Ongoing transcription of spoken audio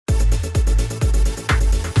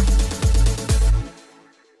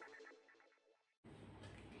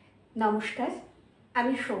নমস্কার,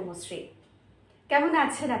 আমি সৌম্যশ্রী। কেমন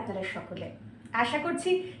আছেন আপনারা সকলে? আশা করছি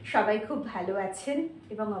সবাই খুব ভালো আছেন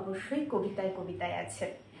এবং অবশ্যই কবিতায় কবিতায় আছেন।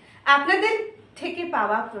 আপনাদের থেকে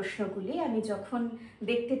পাওয়া প্রশ্নগুলি আমি যখন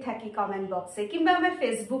দেখতে থাকি কমেন্ট বক্সে কিংবা আমার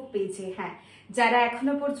ফেসবুক পেজে, যারা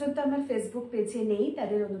এখনো পর্যন্ত আমার ফেসবুক পেজে নেই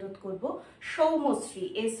তাদের অনুরোধ করব, সৌম্যশ্রী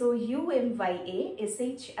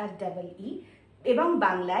SOUMYASHREE এবং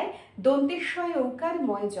বাংলায় দন্তেশ্বয় ঔকার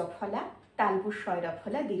ময় জফলা তালবস্বয়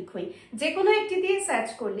রফলা দীর্ঘই, যে কোনো একটি দিয়ে সার্চ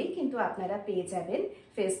করলেই কিন্তু আপনারা পেয়ে যাবেন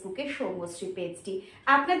ফেসবুকে সৌম্যশ্রী পেজটি।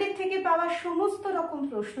 আপনাদের থেকে পাওয়া সমস্ত রকম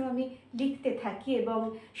প্রশ্ন আমি লিখতে থাকি এবং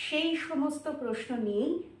সেই সমস্ত প্রশ্ন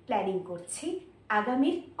নিয়েই প্ল্যানিং করছি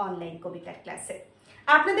আগামীর অনলাইন কবিতার ক্লাসে।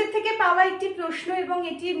 আপনাদের থেকে পাওয়া একটি প্রশ্ন, এবং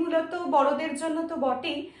এটি মূলত বড়দের জন্য তো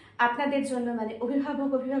বটেই, আপনাদের জন্য মানে অভিভাবক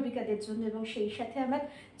অভিভাবিকাদের জন্য এবং সেই সাথে আমার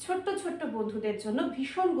ছোট্ট ছোট্ট বন্ধুদের জন্য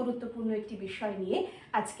ভীষণ গুরুত্বপূর্ণ একটি বিষয় নিয়ে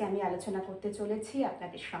আজকে আমি আলোচনা করতে চলেছি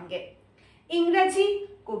আপনাদের সঙ্গে। ইংরাজি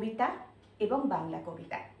কবিতা এবং বাংলা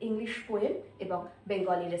কবিতা, ইংলিশ পোয়েম এবং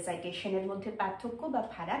বেঙ্গলি রেসাইটেশনের মধ্যে পার্থক্য বা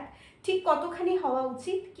ফারাক ঠিক কতখানি হওয়া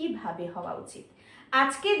উচিত, কিভাবে হওয়া উচিত।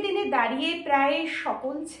 আজকের দিনে দাঁড়িয়ে প্রায়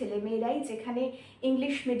সকল ছেলেমেয়েরাই যেখানে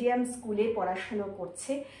ইংলিশ মিডিয়াম স্কুলে পড়াশুনো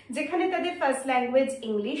করছে, যেখানে তাদের first language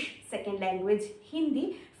English, second language Hindi,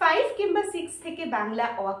 5 কিংবা 6 থেকে বাংলা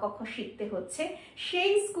অ আ ক খ শিখতে হচ্ছে,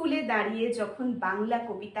 সেই স্কুলে দাঁড়িয়ে যখন বাংলা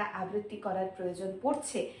কবিতা আবৃত্তি করার প্রয়োজন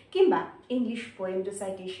পড়ছে কিংবা ইংলিশ পোয়েম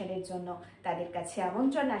রিসাইটেশনের জন্য তাদের কাছে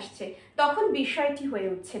আমন্ত্রণ আসছে, তখন বিষয়টি হয়ে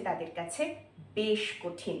উঠছে তাদের কাছে বেশ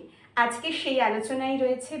কঠিন। আজকে সেই আলোচনায়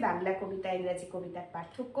রয়েছে বাংলা কবিতা ইংরাজি কবিতার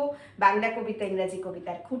পার্থক্য, বাংলা কবিতা ইংরাজি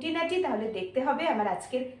কবিতার খুঁটিনাটি। তাহলে দেখতে হবে আমার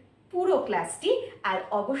আজকের পুরো ক্লাসটি। আর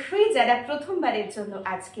অবশ্যই যারা প্রথমবারের জন্য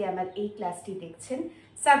আজকে আমার এই ক্লাসটি দেখছেন,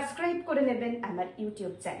 সাবস্ক্রাইব করে নেবেন আমার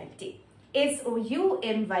ইউটিউব চ্যানেলটি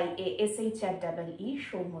SOUMYASHREE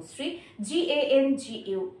সৌম্যশ্রী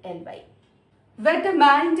GANGULY। Where the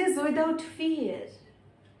mind is without fear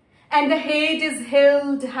and the head is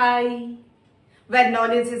held high, where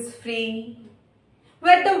knowledge is free,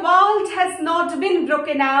 where the world has not been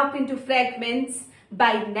broken up into fragments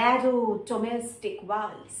by narrow domestic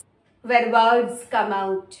walls, where words come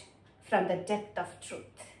out from the depth of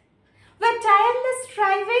truth, where tireless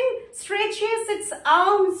striving stretches its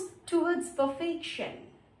arms towards perfection,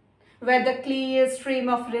 where the clear stream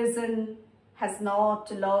of reason has not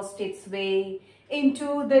lost its way into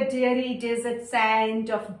the dreary desert sand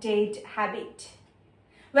of dead habit,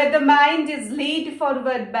 where the mind is led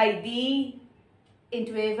forward by thee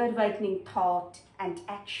into ever-widening thought and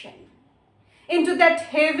action, into that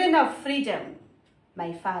heaven of freedom,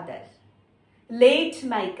 my father, let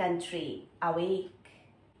my country awake.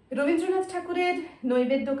 Rabindranath ঠাকুরের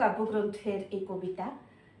নৈবেদ্য কাব্যগ্রন্থের এই কবিতা,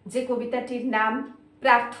 যে কবিতাটির নাম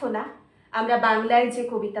প্রার্থনা, আমরা বাংলায় যে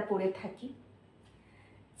কবিতা পড়ে থাকি।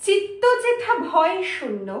 চিত্ত যেথা ভয়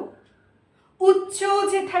শূন্য, উচ্চ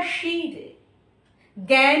যেথা শির,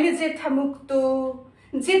 জ্ঞান যেথা মুক্ত,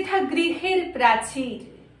 যেথা গৃহের প্রাচীর,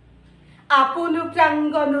 আপন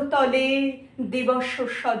প্রাঙ্গণ তলে দিবস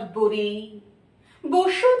সর্বরে,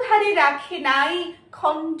 বসুধারে রাখে নাই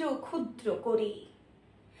খণ্ড ক্ষুদ্র করে,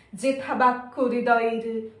 যেথা বাক্য হৃদয়ের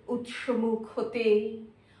উৎসমুখ হতে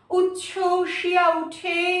উচ্ছ্বসিয়া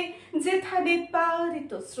উঠে, যেথা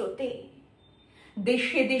নির্বারিত স্রোতে,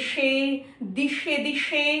 দেশে দেশে দিশে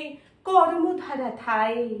দিশে কর্মধারা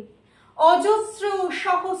ঠায়, অজস্র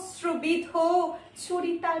সহস্রবিধ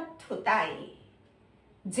চরিতার্থতায়,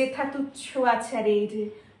 যেথা তুচ্ছ আচারের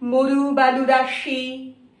মরু বালু রাশি,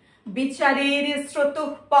 বিচারের স্রোত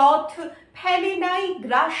পথ ফেলে নাই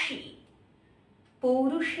গ্রাসী,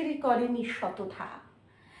 পৌরুষের করেনি শতধা,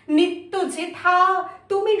 নিত্য যেথা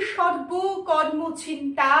তুমি সর্বকর্ম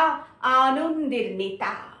চিন্তা আনন্দের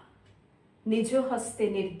নেতা, নিজ হস্তে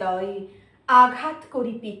নির্দয় আঘাত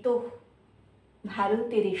করি পিত,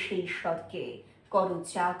 ভারতের সেই স্বর্গে করো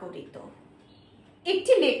জাগরিত।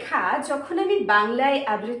 একটি লেখা যখন আমি বাংলায়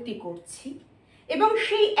আবৃত্তি করছি এবং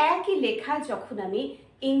সেই একই লেখা যখন আমি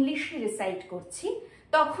ইংলিশে রিসাইট করছি,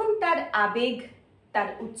 তখন তার আবেগ, তার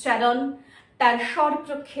উচ্চারণ, তার স্বর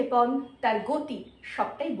প্রক্ষেপণ, তার গতি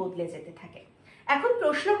সবটাই বদলে যেতে থাকে। এখন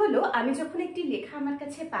প্রশ্ন হলো, আমি যখন একটি লেখা আমার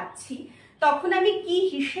কাছে পাচ্ছি, তখন আমি কি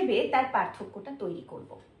হিসেবে তার পার্থক্যটা তৈরি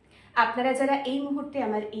করব। আপনারা যারা এই মুহূর্তে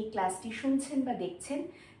আমার এই ক্লাসটি শুনছেন বা দেখছেন,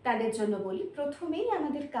 তাদের জন্য বলি, প্রথমেই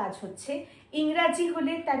আমাদের কাজ হচ্ছে ইংরাজি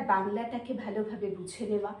হলে তার বাংলাটাকে ভালোভাবে বুঝে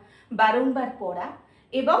নেওয়া, বারংবার পড়া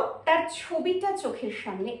এবং তার ছবিটা চোখের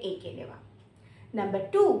সামনে এঁকে নেওয়া। নাম্বার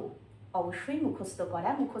 2, অবশ্যই মুখস্থ করা।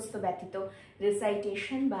 মুখস্থ ব্যতীত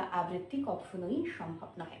রিসাইটেশন বা আবৃত্তি কখনোই সম্ভব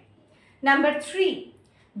নয়। নাম্বার 3,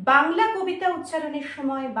 বাংলা কবিতা উচ্চারণের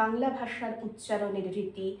সময় বাংলা ভাষার উচ্চারণের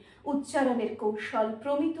রীতি, উচ্চারণের কৌশল,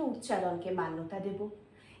 প্রমিত উচ্চারণকে মান্যতা দেব।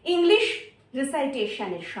 ইংলিশ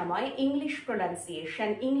রিসাইটেশনের সময় ইংলিশ প্রোনাউন্সিয়েশন,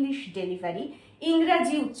 ইংলিশ ডেলিভারি,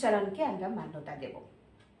 ইংরাজি উচ্চারণকে আমরা মান্যতা দেব।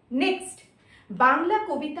 নেক্সট, বাংলা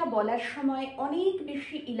কবিতা বলার সময় অনেক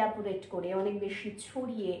বেশি ইলাবোরেট করে, অনেক বেশি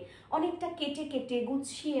ছড়িয়ে, অনেকটা কেটে কেটে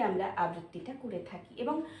গুছিয়ে আমরা আবৃত্তিটা করে থাকি।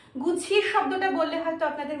 এবং গুছিয়ে শব্দটা বললে হয়তো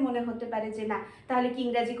আপনাদের মনে হতে পারে যে না, তাহলে কি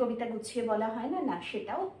ইংরাজি কবিতা গুছিয়ে বলা হয় না? না,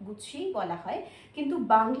 সেটাও গুছিয়েই বলা হয়, কিন্তু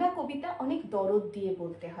বাংলা কবিতা অনেক দরদ দিয়ে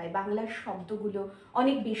বলতে হয়। বাংলার শব্দগুলো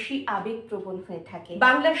অনেক বেশি আবেগপ্রবণ হয়ে থাকে,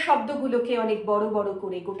 বাংলার শব্দগুলোকে অনেক বড় বড়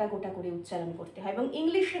করে, গোটা গোটা করে উচ্চারণ করতে হয়। এবং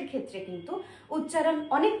ইংলিশের ক্ষেত্রে কিন্তু উচ্চারণ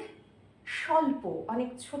অনেক স্বল্প, অনেক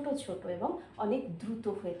ছোট ছোট এবং অনেক দ্রুত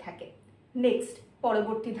হয়ে থাকে। নেক্সট,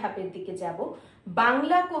 পরবর্তী ধাপের দিকে যাব।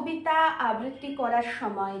 বাংলা কবিতা আবৃত্তি করার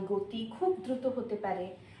সময় গতি খুব দ্রুত হতে পারে,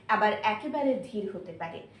 আবার একেবারে ধীর হতে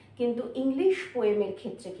পারে, কিন্তু ইংলিশ পোয়েমের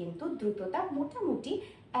ক্ষেত্রে কিন্তু দ্রুততা মোটামুটি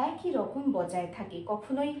একই রকম বজায় থাকে।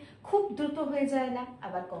 কখনোই খুব দ্রুত হয়ে যায় না,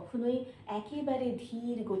 আবার কখনোই একেবারে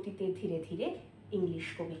ধীর গতিতে ধীরে ধীরে ইংলিশ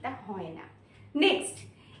কবিতা হয় না। নেক্সট,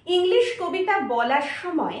 ইংলিশ কবিতা বলার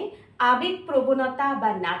সময় আবেগ প্রবণতা বা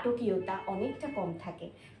নাটকীয়তা অনেকটা কম থাকে,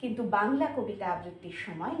 কিন্তু বাংলা কবিতা আবৃত্তির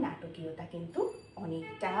সময় নাটকীয়তা কিন্তু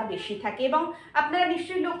অনেকটা বেশি থাকে। এবং আপনারা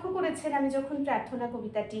নিশ্চয়ই লক্ষ্য করেছেন, আমি যখন প্রার্থনা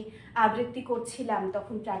কবিতাটি আবৃত্তি করছিলাম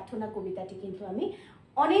তখন প্রার্থনা কবিতাটি কিন্তু আমি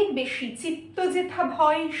অনেক বেশি চিত্ত যেথা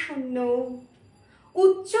ভয় শূন্য,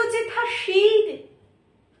 উচ্চ যেথা শীত,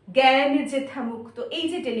 জ্ঞান যেথা মুক্ত, এই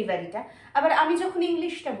যে ডেলিভারিটা। আবার আমি যখন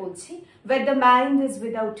ইংলিশটা বলছি, where the mind is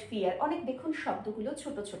without fear, অনেক দেখুন শব্দগুলো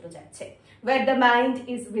ছোট ছোট যাচ্ছে। where the mind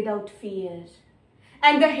is without fear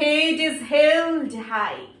and the head is held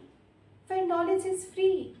high, where knowledge is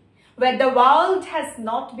free, where the world has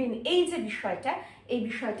not been, এই যে বিষয়টা, এই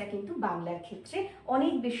বিষয়টা কিন্তু বাংলার ক্ষেত্রে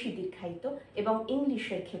অনেক বেশি দীর্ঘায়িত এবং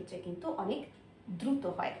ইংলিশের ক্ষেত্রে কিন্তু অনেক দ্রুত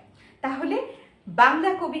হয়। তাহলে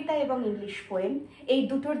বাংলা কবিতা এবং ইংলিশ পোয়েম, এই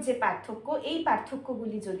দুটোর যে পার্থক্য, এই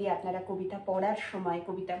পার্থক্যগুলি যদি আপনারা কবিতা পড়ার সময়,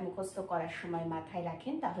 কবিতা মুখস্থ করার সময় মাথায়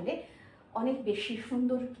রাখেন, তাহলে অনেক বেশি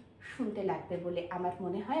সুন্দর শুনতে লাগবে বলে আমার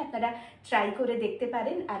মনে হয়। আপনারা ট্রাই করে দেখতে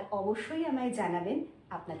পারেন, আর অবশ্যই আমায় জানাবেন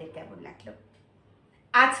আপনাদের কেমন লাগলো।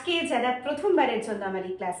 আজকে যারা প্রথমবারের জন্য আমার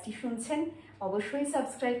এই ক্লাসটি শুনছেন, অবশ্যই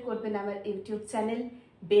সাবস্ক্রাইব করবেন আমার ইউটিউব চ্যানেল,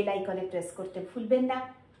 বেল আইকনে প্রেস করতে ভুলবেন না।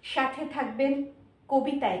 সাথে থাকবেন,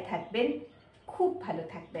 কবিতায় থাকবেন, খুব ভালো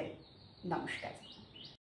থাকবেন। নমস্কার।